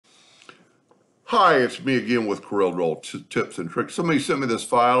Hi, it's me again with Corel Draw tips and tricks. Somebody sent me this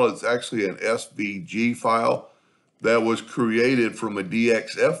file. It's actually an SVG file that was created from a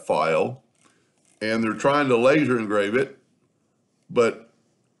DXF file, and they're trying to laser engrave it. But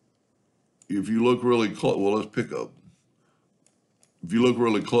if you look really close, well, let's pick up. If you look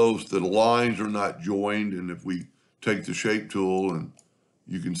really close, the lines are not joined, and if we take the shape tool, and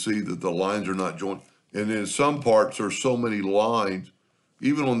you can see that the lines are not joined. And in some parts, there's so many lines,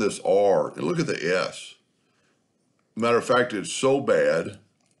 even on this R. And look at the S. Matter of fact, it's so bad,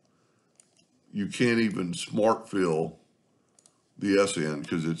 you can't even smart fill the S in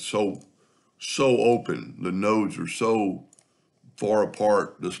because it's so open. The nodes are so far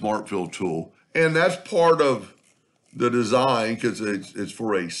apart, the smart fill tool. And that's part of the design because it's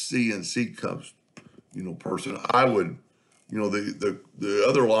for a CNC person. I would, the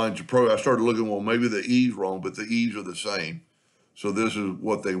other lines are probably, I started looking, well, maybe the E's wrong, but the E's are the same. So this is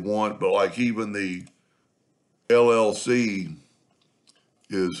what they want. But like even the LLC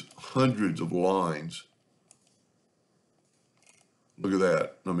is hundreds of lines. Look at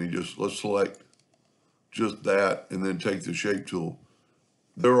that. I mean, let's select just that and then take the shape tool.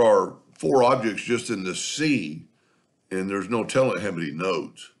 There are 4 objects just in the C, and there's no telling how many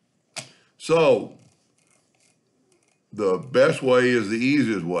nodes. So the best way is the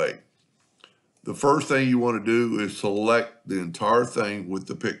easiest way. The first thing you want to do is select the entire thing with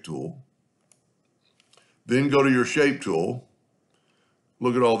the pick tool. Then go to your shape tool.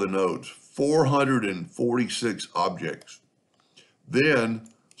 Look at all the nodes, 446 objects. Then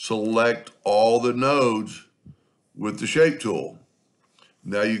select all the nodes with the shape tool.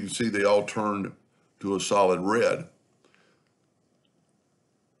 Now you can see they all turned to a solid red.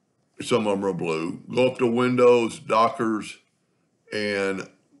 Some of them are blue. Go up to Windows, Dockers, and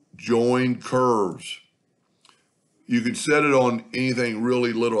join curves. You can set it on anything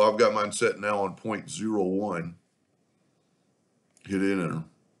really little. I've got mine set now on 0.01. Hit enter.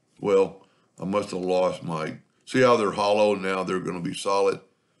 Well, I must have lost my, see how they're hollow, now they're going to be solid.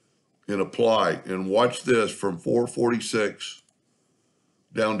 And apply, and watch this from 446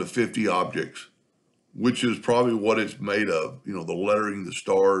 down to 50 objects, which is probably what it's made of. You know, the lettering, the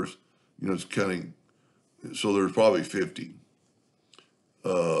stars, it's cutting. So there's probably 50.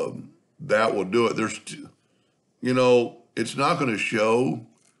 That will do it. There's, it's not going to show,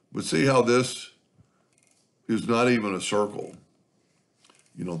 but see how this is not even a circle.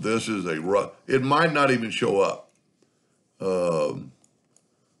 This is a rough, it might not even show up.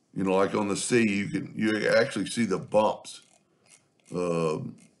 Like on the C, you actually see the bumps.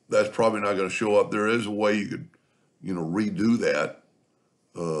 That's probably not going to show up. There is a way you could, redo that.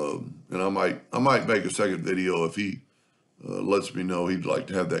 And I might make a second video if he lets me know he'd like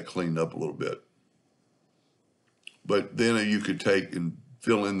to have that cleaned up a little bit. But then you could take and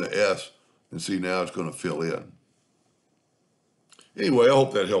fill in the S and see now it's going to fill in. Anyway, I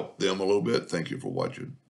hope that helped them a little bit. Thank you for watching.